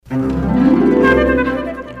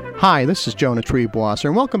Hi, this is Jonah Treebwasser,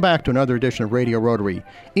 and welcome back to another edition of Radio Rotary.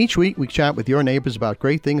 Each week, we chat with your neighbors about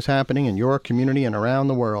great things happening in your community and around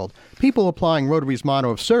the world. People applying Rotary's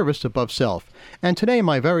motto of service above self. And today,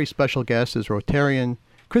 my very special guest is Rotarian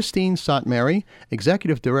Christine Sainte-Marie,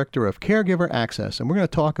 Executive Director of Caregiver Access. And we're going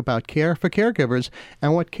to talk about care for caregivers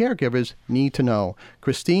and what caregivers need to know.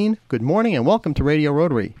 Christine, good morning and welcome to Radio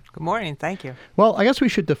Rotary. Good morning. Thank you. Well, I guess we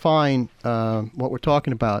should define what we're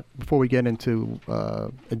talking about before we get into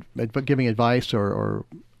giving advice or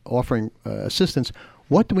offering assistance.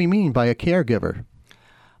 What do we mean by a caregiver?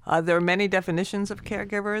 There are many definitions of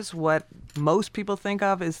caregivers. What most people think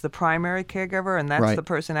of is the primary caregiver, and that's the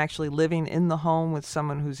person actually living in the home with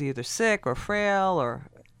someone who's either sick or frail or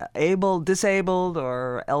disabled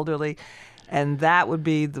or elderly. And that would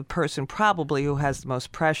be the person probably who has the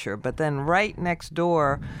most pressure. But then right next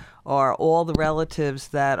door are all the relatives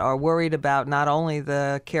that are worried about not only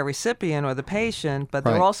the care recipient or the patient, but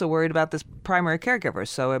they're also worried about this primary caregiver.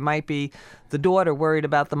 So it might be the daughter worried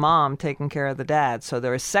about the mom taking care of the dad. So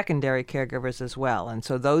there are secondary caregivers as well. And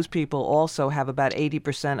so those people also have about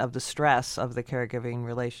 80% of the stress of the caregiving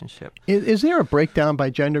relationship. Is there a breakdown by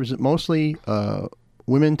gender? Is it mostly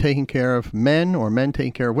women taking care of men or men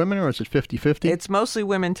taking care of women, or is it 50-50? It's mostly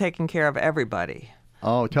women taking care of everybody.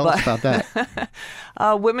 Oh, tell us about that.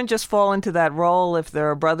 Women just fall into that role. If there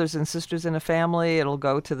are brothers and sisters in a family, it'll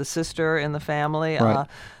go to the sister in the family. Right.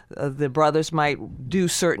 The brothers might do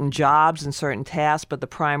certain jobs and certain tasks, but the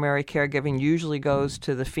primary caregiving usually goes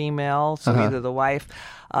to the female, so either the wife.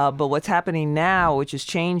 But what's happening now, which is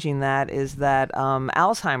changing that, is that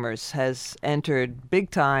Alzheimer's has entered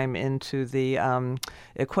big time into the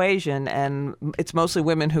equation, and it's mostly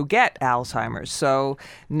women who get Alzheimer's. So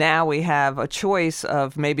now we have a choice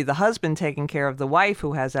of maybe the husband taking care of the wife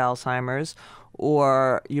who has Alzheimer's,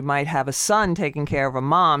 or you might have a son taking care of a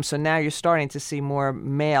mom. So now you're starting to see more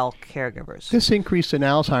male caregivers. This increase in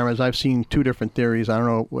Alzheimer's, I've seen two different theories. I don't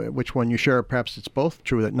know which one you share. Perhaps it's both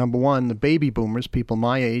true. That number one, the baby boomers, people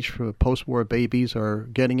my age, post-war babies, are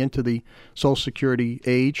getting into the Social Security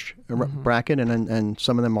age bracket, and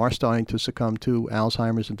some of them are starting to succumb to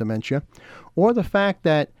Alzheimer's and dementia. Or the fact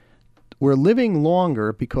that we're living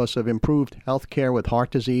longer because of improved health care with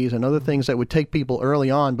heart disease and other things that would take people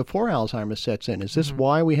early on before Alzheimer's sets in. Is this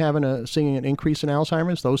why we have seeing an increase in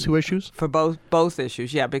Alzheimer's, those two issues? For both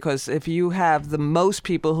issues, yeah, because if you have the most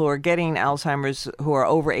people who are getting Alzheimer's who are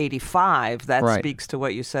over 85, that speaks to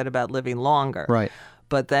what you said about living longer. Right.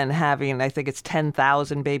 But then having, I think it's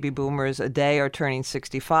 10,000 baby boomers a day are turning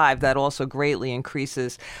 65, that also greatly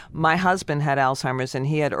increases. My husband had Alzheimer's, and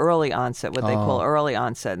he had early onset, what they call early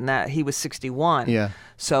onset, and that he was 61. Yeah.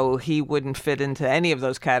 So he wouldn't fit into any of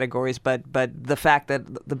those categories. But the fact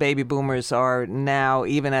that the baby boomers are now,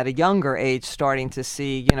 even at a younger age, starting to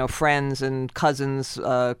see, friends and cousins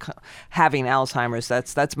having Alzheimer's,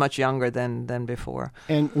 that's much younger than before.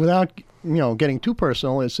 And without getting too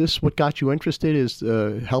personal, is this what got you interested? Is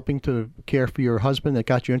helping to care for your husband that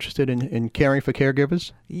got you interested in caring for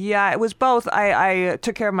caregivers? Yeah, it was both. I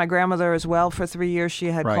took care of my grandmother as well for 3 years.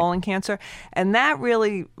 She had colon cancer. And that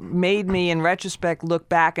really made me, in retrospect, look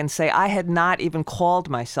back and say I had not even called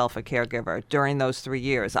myself a caregiver during those 3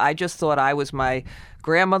 years. I just thought I was my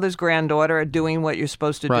grandmother's granddaughter doing what you're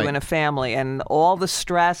supposed to do in a family, and all the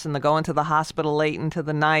stress and the going to the hospital late into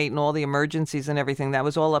the night and all the emergencies and everything, that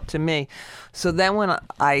was all up to me. So then when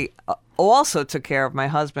I also took care of my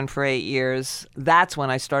husband for 8 years, that's when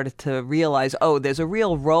I started to realize, there's a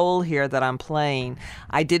real role here that I'm playing.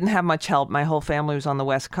 I didn't have much help. My whole family was on the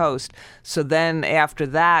West Coast. So then after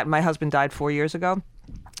that, my husband died 4 years ago.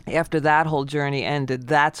 After that whole journey ended,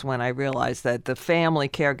 that's when I realized that the family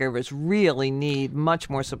caregivers really need much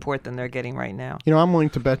more support than they're getting right now. I'm willing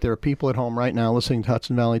to bet there are people at home right now listening to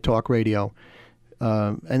Hudson Valley Talk Radio,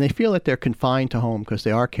 and they feel that they're confined to home because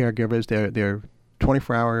they are caregivers. They're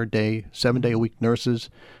 24-hour a day, 7-day-a-week nurses.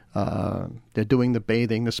 They're doing the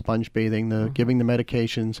bathing, the sponge bathing, the giving the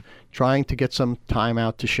medications, trying to get some time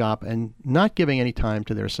out to shop, and not giving any time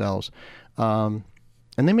to themselves.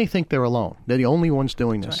 And they may think they're alone. They're the only ones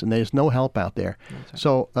doing this, and there's no help out there.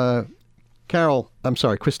 So,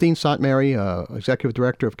 Christine Sainte-Marie, Executive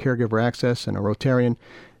Director of Caregiver Access and a Rotarian,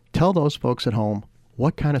 tell those folks at home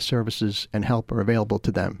what kind of services and help are available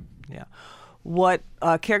to them. Yeah. What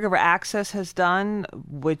Caregiver Access has done,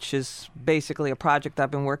 which is basically a project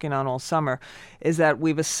I've been working on all summer, is that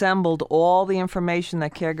we've assembled all the information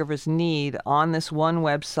that caregivers need on this one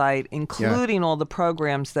website, including all the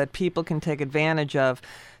programs that people can take advantage of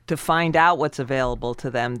to find out what's available to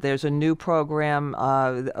them. There's a new program.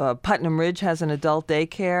 Putnam Ridge has an adult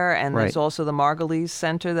daycare, and there's also the Margulies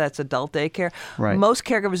Center that's adult daycare. Right. Most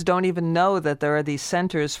caregivers don't even know that there are these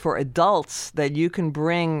centers for adults that you can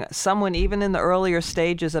bring someone even in the earlier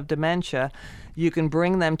stages of dementia. You can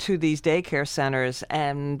bring them to these daycare centers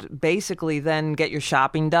and basically then get your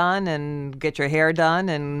shopping done and get your hair done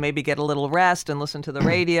and maybe get a little rest and listen to the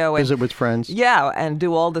radio. Visit with friends. Yeah, and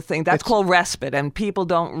do all the things. That's called respite, and people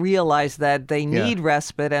don't realize that they need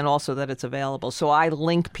respite and also that it's available. So I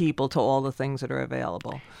link people to all the things that are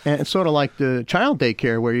available. And it's sort of like the child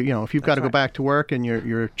daycare where, if you've got to go back to work and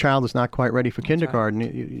your child is not quite ready for kindergarten,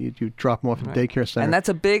 you drop them off at the daycare center. And that's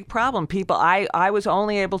a big problem. People, I was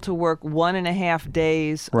only able to work 1.5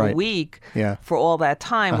 days a week for all that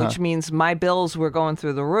time, which means my bills were going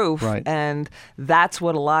through the roof. Right. And that's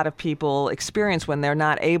what a lot of people experience when they're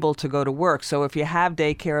not able to go to work. So if you have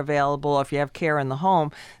daycare available, if you have care in the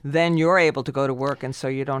home, then you're able to go to work, and so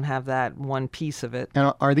you don't have that one piece of it.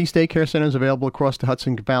 And are these daycare centers available across the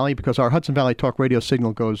Hudson Valley? Because our Hudson Valley Talk radio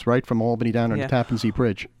signal goes right from Albany down to the Tappan Zee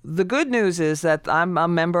Bridge. The good news is that I'm a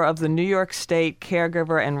member of the New York State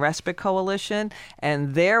Caregiver and Respite Coalition,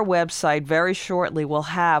 and their website very shortly will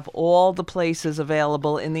have all the places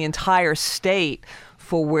available in the entire state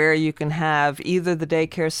for where you can have either the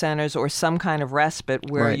daycare centers or some kind of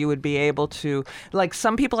respite where you would be able to, like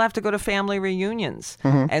some people have to go to family reunions.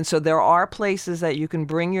 And so there are places that you can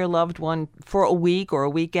bring your loved one for a week or a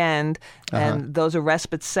weekend, and those are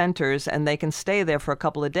respite centers, and they can stay there for a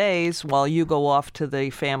couple of days while you go off to the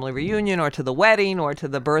family reunion or to the wedding or to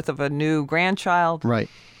the birth of a new grandchild. Right.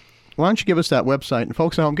 Why don't you give us that website? And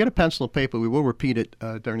folks at home, get a pencil and paper. We will repeat it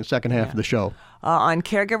during the second half of the show. On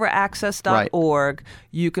caregiveraccess.org,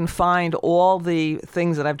 you can find all the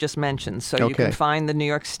things that I've just mentioned. So you can find the New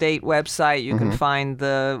York State website. You can find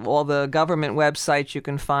all the government websites. You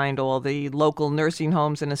can find all the local nursing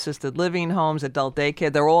homes and assisted living homes, adult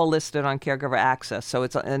daycare. They're all listed on Caregiver Access. So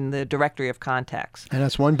it's in the directory of contacts. And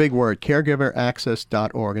that's one big word,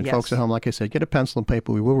 caregiveraccess.org. And folks at home, like I said, get a pencil and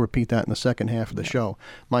paper. We will repeat that in the second half of the show.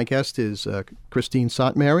 My guest is Christine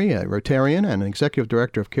Sotmary, a Rotarian and an executive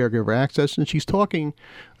director of Caregiver Access, and she's talking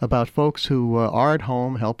about folks who are at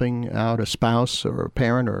home helping out a spouse or a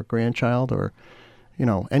parent or a grandchild or,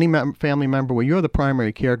 any family member where you're the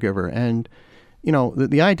primary caregiver. And,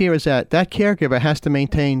 the idea is that caregiver has to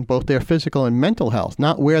maintain both their physical and mental health,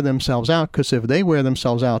 not wear themselves out, because if they wear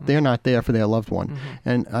themselves out, they're not there for their loved one.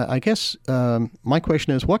 And I guess my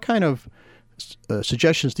question is, what kind of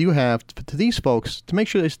suggestions do you have to these folks to make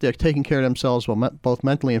sure they're taking care of themselves both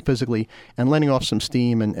mentally and physically and letting off some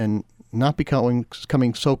steam and not becoming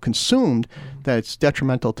so consumed that it's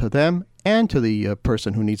detrimental to them and to the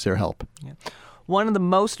person who needs their help? One of the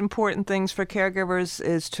most important things for caregivers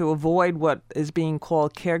is to avoid what is being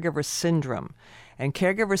called caregiver syndrome. And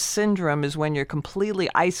caregiver syndrome is when you're completely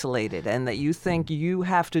isolated and that you think you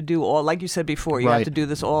have to do all, like you said before, you have to do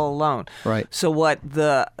this all alone. Right. So what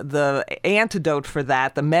the antidote for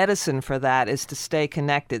that, the medicine for that, is to stay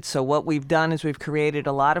connected. So what we've done is we've created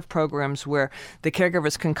a lot of programs where the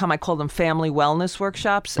caregivers can come. I call them family wellness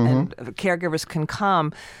workshops, and caregivers can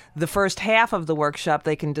come. The first half of the workshop,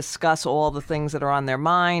 they can discuss all the things that are on their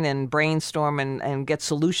mind and brainstorm and get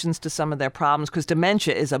solutions to some of their problems, because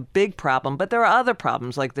dementia is a big problem, but there are other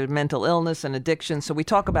problems like the mental illness and addiction. So we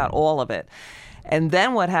talk about all of it. And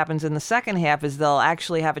then what happens in the second half is they'll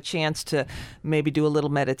actually have a chance to maybe do a little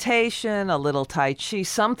meditation, a little Tai Chi,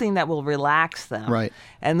 something that will relax them. Right.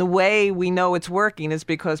 And the way we know it's working is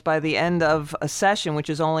because by the end of a session, which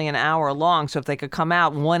is only an hour long, so if they could come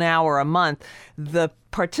out 1 hour a month, the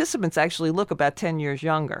participants actually look about 10 years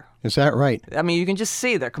younger. Is that right? I mean, you can just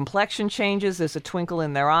see their complexion changes. There's a twinkle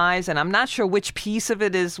in their eyes. And I'm not sure which piece of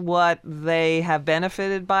it is what they have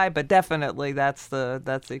benefited by, but definitely that's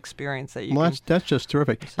the experience that you can. That's just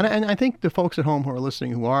terrific. And I think the folks at home who are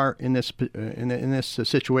listening who are in this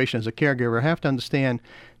situation as a caregiver have to understand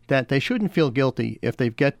that they shouldn't feel guilty if they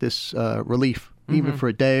get this relief, even for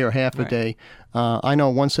a day or half a day. I know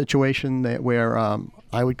one situation where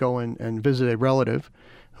I would go and visit a relative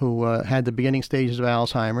who had the beginning stages of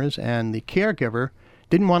Alzheimer's, and the caregiver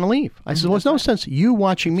didn't want to leave. I said, well, there's no sense you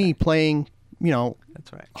watching me playing,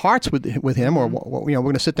 hearts with him, or we're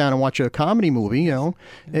going to sit down and watch a comedy movie.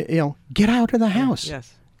 Get out of the house.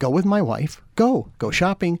 Yes. Go with my wife. Go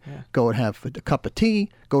shopping. Go and have a cup of tea.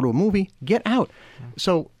 Go to a movie. Get out.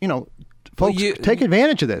 So folks, take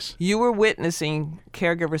advantage of this. You were witnessing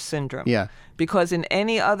caregiver syndrome. Yeah. Because in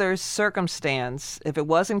any other circumstance, if it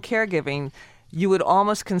wasn't caregiving, you would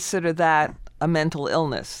almost consider that a mental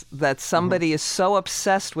illness, that somebody is so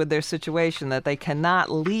obsessed with their situation that they cannot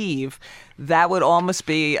leave that would almost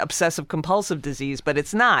be obsessive compulsive disease, but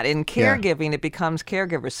it's not. In caregiving, it becomes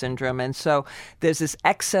caregiver syndrome. And so there's this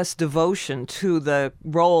excess devotion to the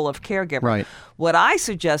role of caregiver. Right. What I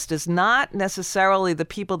suggest is not necessarily the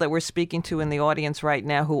people that we're speaking to in the audience right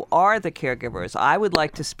now who are the caregivers. I would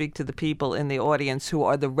like to speak to the people in the audience who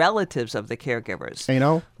are the relatives of the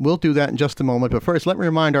caregivers. We'll do that in just a moment. But first, let me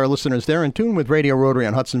remind our listeners they're in tune with Radio Rotary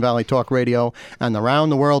on Hudson Valley Talk Radio and around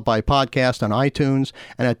the world by podcast on iTunes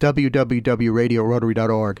and at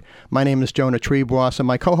www.radiorotary.org. My name is Jonah Treeboss, and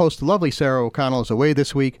my co-host, the lovely Sarah O'Connell, is away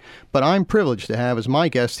this week. But I'm privileged to have as my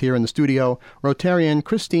guest here in the studio Rotarian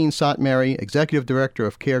Christine Sotmary, Executive Director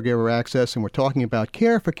of Caregiver Access, and we're talking about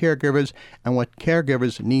care for caregivers and what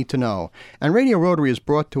caregivers need to know. And Radio Rotary is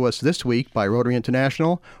brought to us this week by Rotary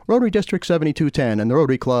International, Rotary District 7210, and the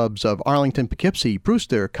Rotary Clubs of Arlington, Poughkeepsie,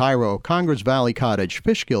 Brewster, Cairo, Congress Valley Cottage,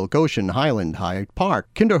 Fishkill, Goshen, Highland, Hyde Park,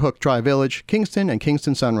 Kinderhook Tri-Village, Kingston, and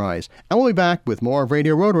Kingston Sunrise. And we'll be back with more of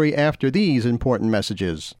Radio Rotary after these important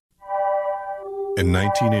messages. In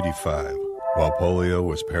 1985, while polio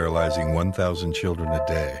was paralyzing 1,000 children a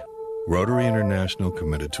day, Rotary International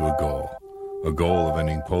committed to a goal of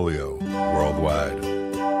ending polio worldwide.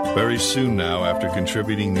 Very soon now, after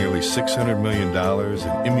contributing nearly $600 million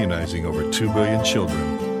and immunizing over 2 billion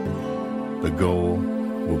children, the goal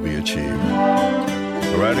will be achieved.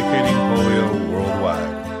 Eradicating polio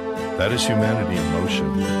worldwide. That is humanity in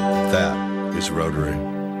motion. That is Rotary.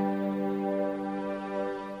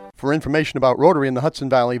 For information about Rotary in the Hudson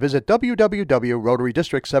Valley, visit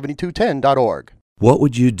www.rotarydistrict7210.org. What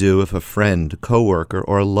would you do if a friend, coworker,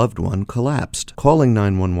 or a loved one collapsed? Calling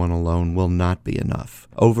 911 alone will not be enough.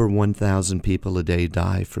 Over 1,000 people a day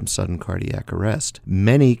die from sudden cardiac arrest.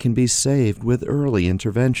 Many can be saved with early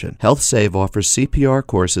intervention. HealthSave offers CPR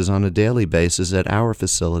courses on a daily basis at our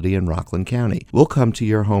facility in Rockland County. We'll come to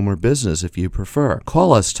your home or business if you prefer.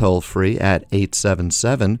 Call us toll-free at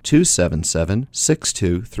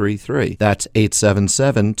 877-277-6233. That's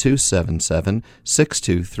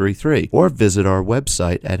 877-277-6233. Or visit our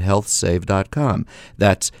website at healthsave.com.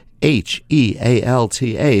 That's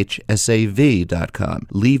HEALTHSAV.com.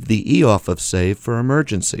 Leave the E off of SAVE for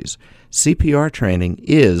emergencies. CPR training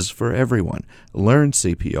is for everyone. Learn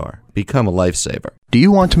CPR. Become a lifesaver. Do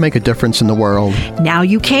you want to make a difference in the world? Now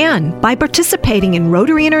you can by participating in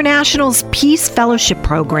Rotary International's Peace Fellowship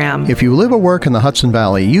Program. If you live or work in the Hudson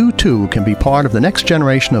Valley, you too can be part of the next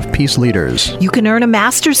generation of peace leaders. You can earn a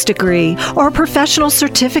master's degree or a professional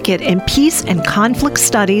certificate in peace and conflict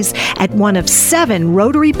studies at one of 7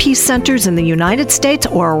 Rotary Peace Centers in the United States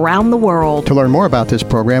or around the world. To learn more about this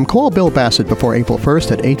program, call Bill Bassett before April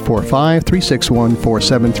 1st at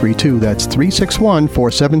 845-361-4732. That's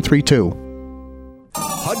 361-4732.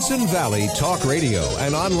 Hudson Valley Talk Radio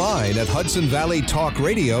and online at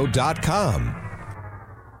hudsonvalleytalkradio.com.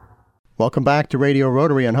 Welcome back to Radio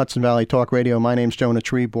Rotary on Hudson Valley Talk Radio. My name's Jonah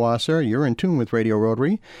Treeboss. You're in tune with Radio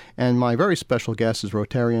Rotary, and my very special guest is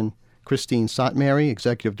Rotarian Christine Sotmary,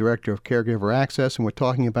 Executive Director of Caregiver Access, and we're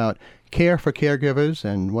talking about care for caregivers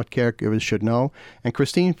and what caregivers should know. And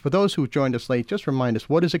Christine, for those who joined us late, just remind us,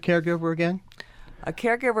 what is a caregiver again? A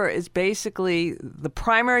caregiver is basically, the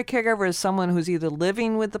primary caregiver is someone who's either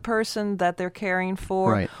living with the person that they're caring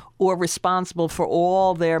for or responsible for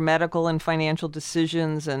all their medical and financial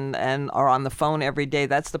decisions and are on the phone every day.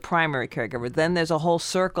 That's the primary caregiver. Then there's a whole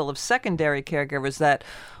circle of secondary caregivers that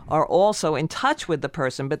are also in touch with the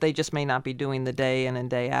person, but they just may not be doing the day in and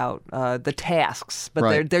day out the tasks.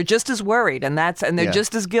 But they're just as worried, and they're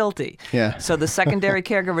just as guilty. Yeah. So the secondary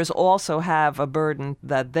caregivers also have a burden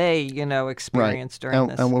that they experience during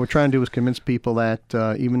this. And what we're trying to do is convince people that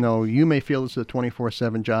even though you may feel this is a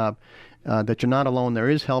 24/7 job, that you're not alone. There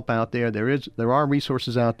is help out there. There are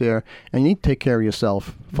resources out there, and you need to take care of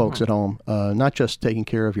yourself, folks at home. Not just taking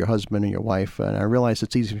care of your husband and your wife. And I realize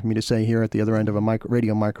it's easy for me to say here at the other end of a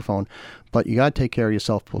radio microphone, but you got to take care of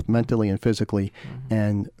yourself both mentally and physically,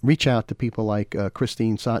 and reach out to people like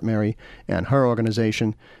Christine Sotmary and her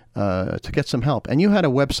organization to get some help. And you had a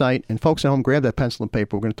website, and folks at home, grab that pencil and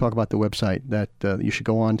paper. We're going to talk about the website that you should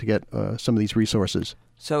go on to get some of these resources.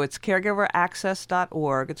 So it's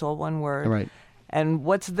caregiveraccess.org. It's all one word. Right. And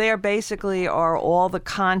what's there basically are all the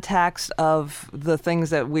contacts of the things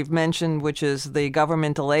that we've mentioned, which is the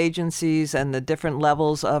governmental agencies and the different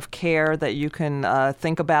levels of care that you can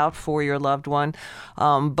think about for your loved one.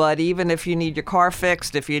 But even if you need your car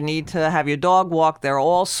fixed, if you need to have your dog walked, there are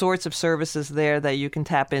all sorts of services there that you can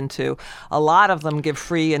tap into. A lot of them give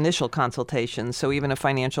free initial consultations. So even a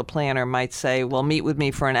financial planner might say, well, meet with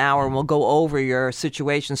me for an hour and we'll go over your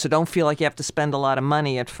situation. So don't feel like you have to spend a lot of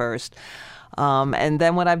money at first. And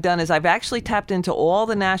then what I've done is I've actually tapped into all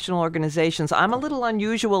the national organizations. I'm a little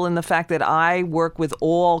unusual in the fact that I work with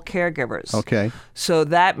all caregivers. Okay. So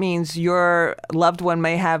that means your loved one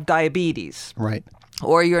may have diabetes. Right.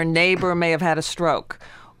 Or your neighbor may have had a stroke.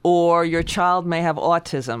 Or your child may have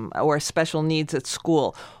autism or special needs at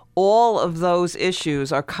school. All of those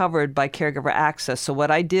issues are covered by Caregiver Access. So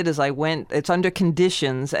what I did is it's under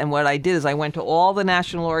conditions, and what I did is I went to all the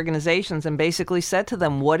national organizations and basically said to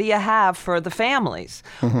them, what do you have for the families?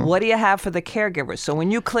 Mm-hmm. What do you have for the caregivers? So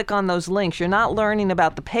when you click on those links, you're not learning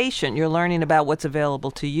about the patient, you're learning about what's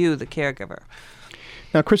available to you, the caregiver.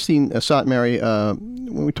 Now, Christine Sotmary,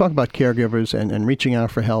 when we talk about caregivers and reaching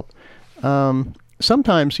out for help,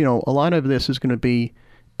 sometimes, a lot of this is going to be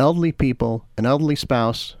elderly people, an elderly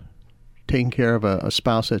spouse, taking care of a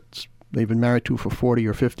spouse that they've been married to for 40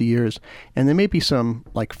 or 50 years. And there may be some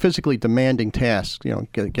physically demanding tasks,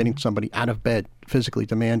 getting somebody out of bed, physically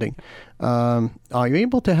demanding. Are you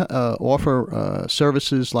able to offer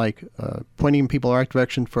services like pointing people in the right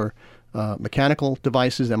direction for mechanical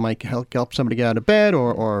devices that might help somebody get out of bed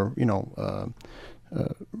or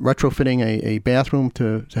retrofitting a bathroom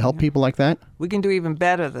to help people like that? We can do even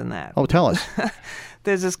better than that. Oh, tell us.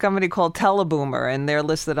 There's this company called Teleboomer, and they're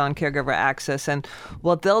listed on Caregiver Access. And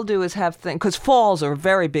what they'll do is have things, because falls are a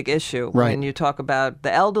very big issue when you talk about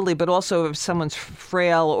the elderly, but also if someone's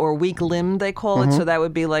frail or weak-limbed, they call it. So that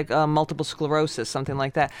would be like multiple sclerosis, something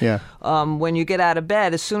like that. Yeah. When you get out of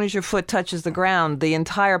bed, as soon as your foot touches the ground, the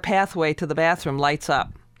entire pathway to the bathroom lights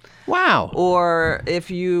up. Wow. Or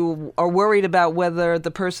if you are worried about whether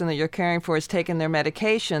the person that you're caring for is taking their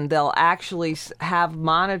medication, they'll actually have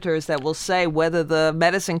monitors that will say whether the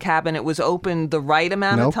medicine cabinet was open the right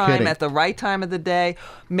amount of time at the right time of the day,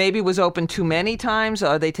 maybe was open too many times,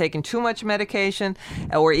 are they taking too much medication,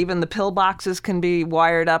 or even the pill boxes can be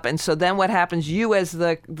wired up. And so then what happens, you as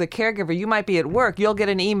the caregiver, you might be at work, you'll get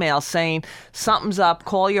an email saying something's up,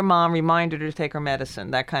 call your mom, remind her to take her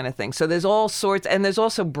medicine, that kind of thing. So there's all sorts, and there's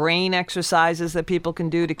also brain exercises that people can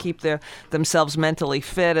do to keep themselves mentally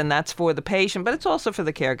fit, and that's for the patient, but it's also for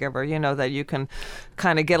the caregiver, that you can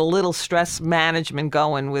kind of get a little stress management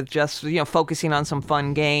going with just, focusing on some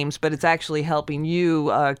fun games, but it's actually helping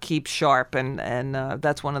you keep sharp, and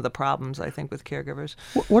that's one of the problems, I think, with caregivers.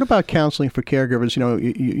 What about counseling for caregivers?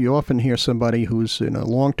 You often hear somebody who's in a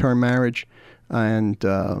long-term marriage and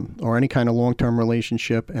or any kind of long-term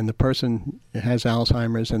relationship, and the person has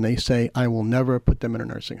Alzheimer's, and they say, I will never put them in a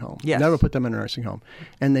nursing home. Yes. Never put them in a nursing home.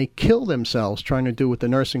 And they kill themselves trying to do what the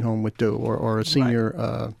nursing home would do, or a senior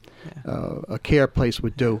a care place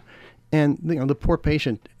would do. And the poor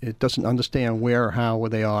patient, it doesn't understand where or how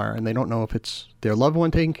they are, and they don't know if it's their loved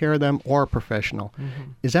one taking care of them or a professional.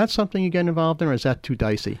 Mm-hmm. Is that something you get involved in, or is that too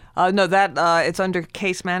dicey? No, that it's under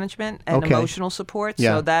case management and emotional support.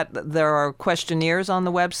 Yeah. So that there are questionnaires on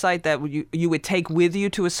the website that you would take with you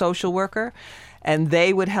to a social worker. And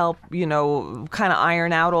they would help, kind of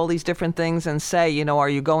iron out all these different things and say, are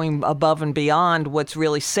you going above and beyond what's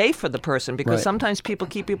really safe for the person? Because sometimes people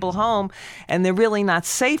keep people home and they're really not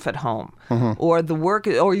safe at home. Mm-hmm.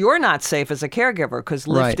 Or you're not safe as a caregiver because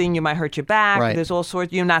lifting, you might hurt your back. Right. There's all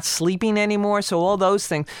sorts, you're not sleeping anymore. So all those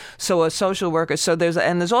things. So a social worker,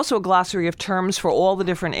 there's also a glossary of terms for all the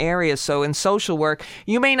different areas. So in social work,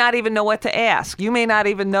 you may not even know what to ask. You may not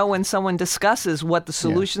even know when someone discusses what the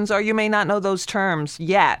solutions are. You may not know those terms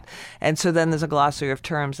yet. And so then there's a glossary of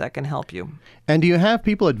terms that can help you. And do you have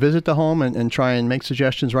people that visit the home and try and make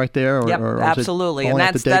suggestions right there? Or Absolutely. And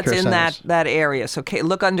that's in that area. So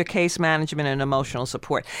look under case management and emotional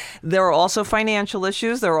support. There are also financial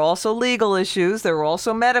issues. There are also legal issues. There are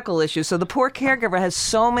also medical issues. So the poor caregiver has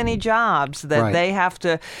so many jobs that they have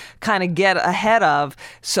to kind of get ahead of.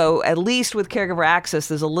 So at least with Caregiver Access,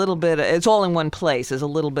 there's a little bit, it's all in one place. There's a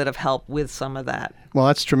little bit of help with some of that. Well,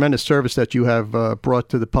 that's tremendous service that you have brought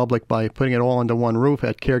to the public by putting it all under one roof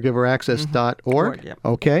at caregiveraccess.org. Yep.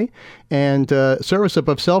 Okay. And service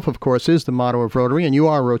above self, of course, is the motto of Rotary, and you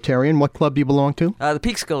are a Rotarian. What club do you belong to? The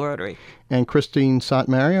Peekskill Rotary. And Christine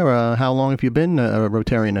Sotmary, how long have you been a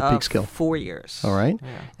Rotarian at Peekskill? 4 years. All right.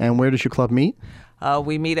 Yeah. And where does your club meet?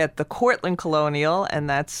 We meet at the Cortland Colonial, and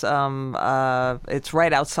that's it's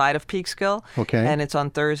right outside of Peekskill. Okay. And it's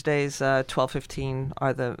on Thursdays, 12:15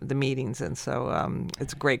 are the meetings, and so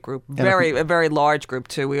it's a great group. A very large group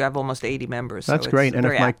too. We have almost 80 members. That's so great. It's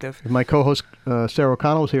very active. If my co-host Sarah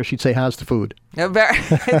O'Connell was here, she'd say, "How's the food?"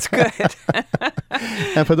 It's good.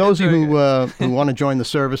 And for those of you who want to join the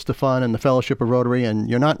service, the fun, and the fellowship of Rotary, and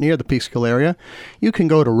you're not near the Peekskill area, you can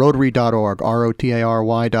go to rotary.org,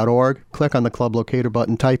 rotary.org, click on the club location. locator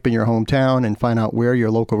button, type in your hometown, and find out where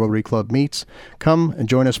your local Rotary Club meets. Come and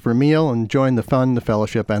join us for a meal and join the fun, the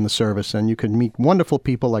fellowship, and the service. And you can meet wonderful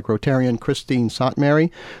people like Rotarian Christine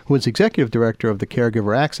Sotmary, who is Executive Director of the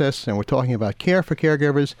Caregiver Access, and we're talking about care for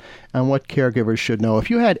caregivers and what caregivers should know. If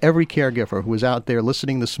you had every caregiver who was out there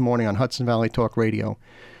listening this morning on Hudson Valley Talk Radio,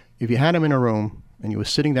 if you had them in a room and you were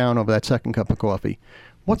sitting down over that second cup of coffee,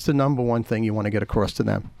 what's the number one thing you want to get across to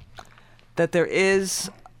them? That there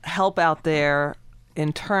is help out there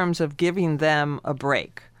in terms of giving them a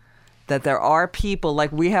break. That there are people,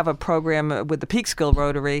 like we have a program with the Peekskill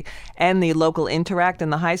Rotary and the local Interact in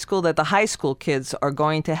the high school, that the high school kids are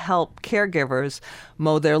going to help caregivers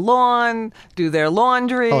mow their lawn, do their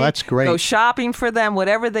laundry. Oh, that's great. Go shopping for them,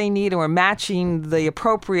 whatever they need, and we're matching the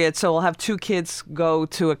appropriate. So we'll have 2 kids go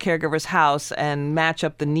to a caregiver's house and match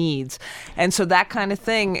up the needs. And so that kind of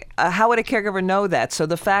thing, how would a caregiver know that? So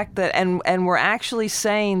the fact that, and we're actually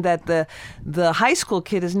saying that the high school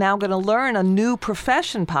kid is now going to learn a new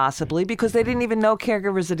profession possibly, because they didn't even know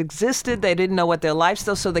caregivers that existed. They didn't know what their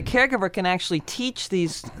lifestyle. So the caregiver can actually teach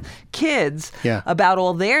these kids about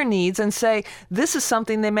all their needs and say, this is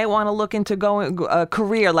something they may want to look into going a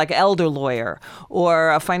career like elder lawyer or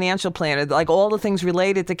a financial planner, like all the things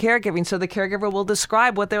related to caregiving. So the caregiver will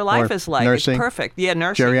describe what their life is like. Nursing, it's perfect. Yeah,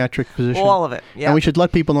 nursing. Geriatric physician. All of it. Yeah. And we should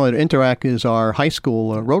let people know that Interact is our high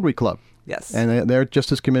school Rotary Club. Yes. And they're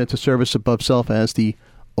just as committed to service above self as the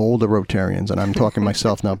older Rotarians, and I'm talking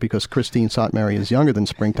myself now because Christine Sotmary is younger than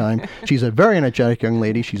Springtime. She's a very energetic young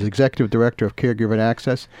lady. She's Executive Director of Caregiver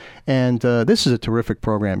Access, and this is a terrific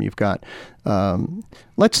program you've got.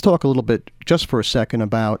 Let's talk a little bit, just for a second,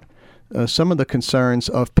 about some of the concerns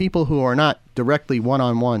of people who are not directly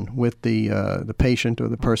one-on-one with the patient or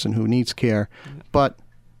the person who needs care, but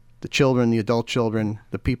the children, the adult children,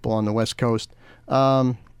 the people on the West Coast.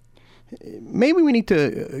 Maybe we need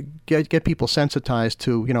to get people sensitized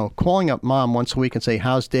to, calling up mom once a week and say,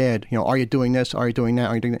 how's dad? Are you doing this? Are you doing that?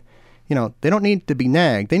 Are you doing that? They don't need to be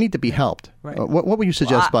nagged. They need to be helped. Right. What would you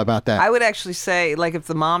suggest about that? I would actually say, like, if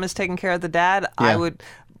the mom is taking care of the dad,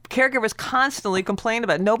 caregivers constantly complain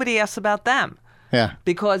about it. Nobody asks about them. Yeah.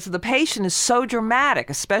 Because the patient is so dramatic,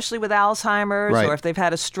 especially with Alzheimer's or if they've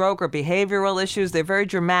had a stroke or behavioral issues, they're very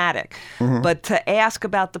dramatic. Mm-hmm. But to ask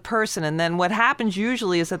about the person, and then what happens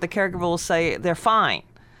usually is that the caregiver will say they're fine.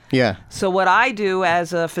 Yeah. So what I do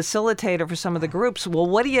as a facilitator for some of the groups, well,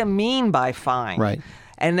 what do you mean by fine? Right.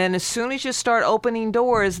 And then as soon as you start opening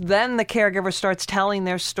doors, then the caregiver starts telling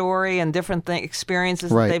their story and different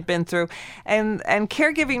experiences that they've been through. And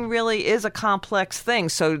caregiving really is a complex thing.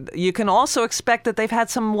 So you can also expect that they've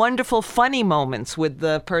had some wonderful, funny moments with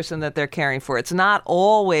the person that they're caring for. It's not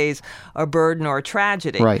always a burden or a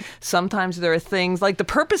tragedy. Right. Sometimes there are things like the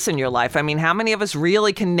purpose in your life. I mean, how many of us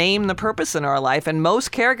really can name the purpose in our life? And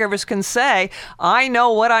most caregivers can say, I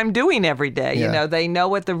know what I'm doing every day. Yeah. They know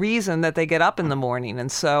what the reason that they get up in the morning.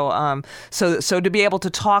 And so to be able to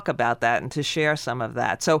talk about that and to share some of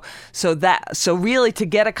that. So really to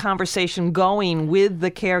get a conversation going with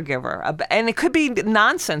the caregiver. And it could be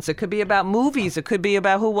nonsense. It could be about movies. It could be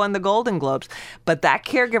about who won the Golden Globes. But that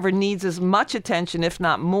caregiver needs as much attention, if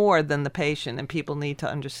not more, than the patient. And people need to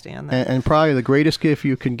understand that. And probably the greatest gift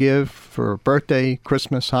you can give for birthday,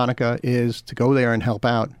 Christmas, Hanukkah is to go there and help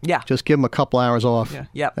out. Yeah. Just give them a couple hours off. Yeah.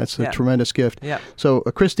 Yep. That's a tremendous gift. Yeah. So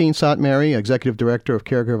Christine Sotmary, Executive Director of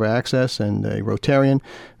Caregiver Access and a Rotarian.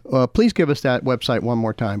 Please give us that website one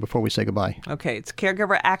more time before we say goodbye. Okay, it's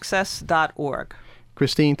caregiveraccess.org.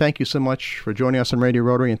 Christine, thank you so much for joining us on Radio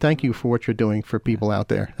Rotary, and thank you for what you're doing for people out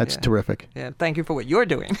there. That's terrific. Yeah, thank you for what you're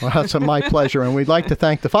doing. Well, it's my pleasure, and we'd like to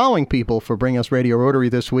thank the following people for bringing us Radio Rotary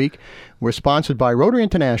this week. We're sponsored by Rotary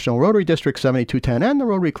International, Rotary District 7210, and the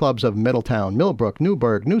Rotary Clubs of Middletown, Millbrook,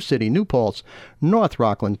 Newburgh, New City, New Paltz, North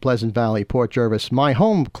Rockland, Pleasant Valley, Port Jervis, my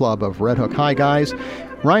home club of Red Hook High Guys,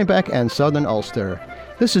 Rhinebeck, and Southern Ulster.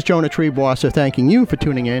 This is Jonah Triebwasser thanking you for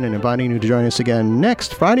tuning in and inviting you to join us again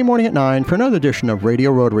next Friday morning at 9 for another edition of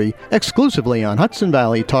Radio Rotary, exclusively on Hudson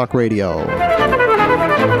Valley Talk Radio.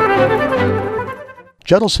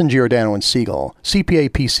 Judelson, Giordano & Siegel, CPA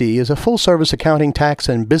PC, is a full-service accounting, tax,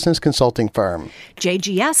 and business consulting firm.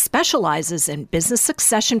 JGS specializes in business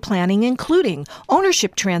succession planning, including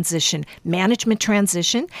ownership transition, management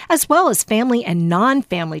transition, as well as family and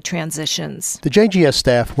non-family transitions. The JGS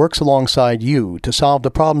staff works alongside you to solve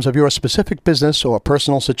the problems of your specific business or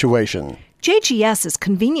personal situation. JGS is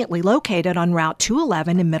conveniently located on Route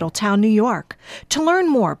 211 in Middletown, New York. To learn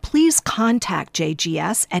more, please contact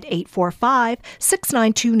JGS at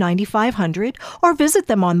 845-692-9500 or visit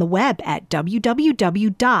them on the web at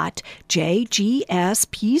www.jgspc.com.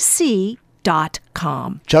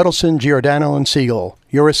 Judelson, Giordano & Siegel,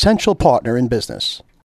 your essential partner in business.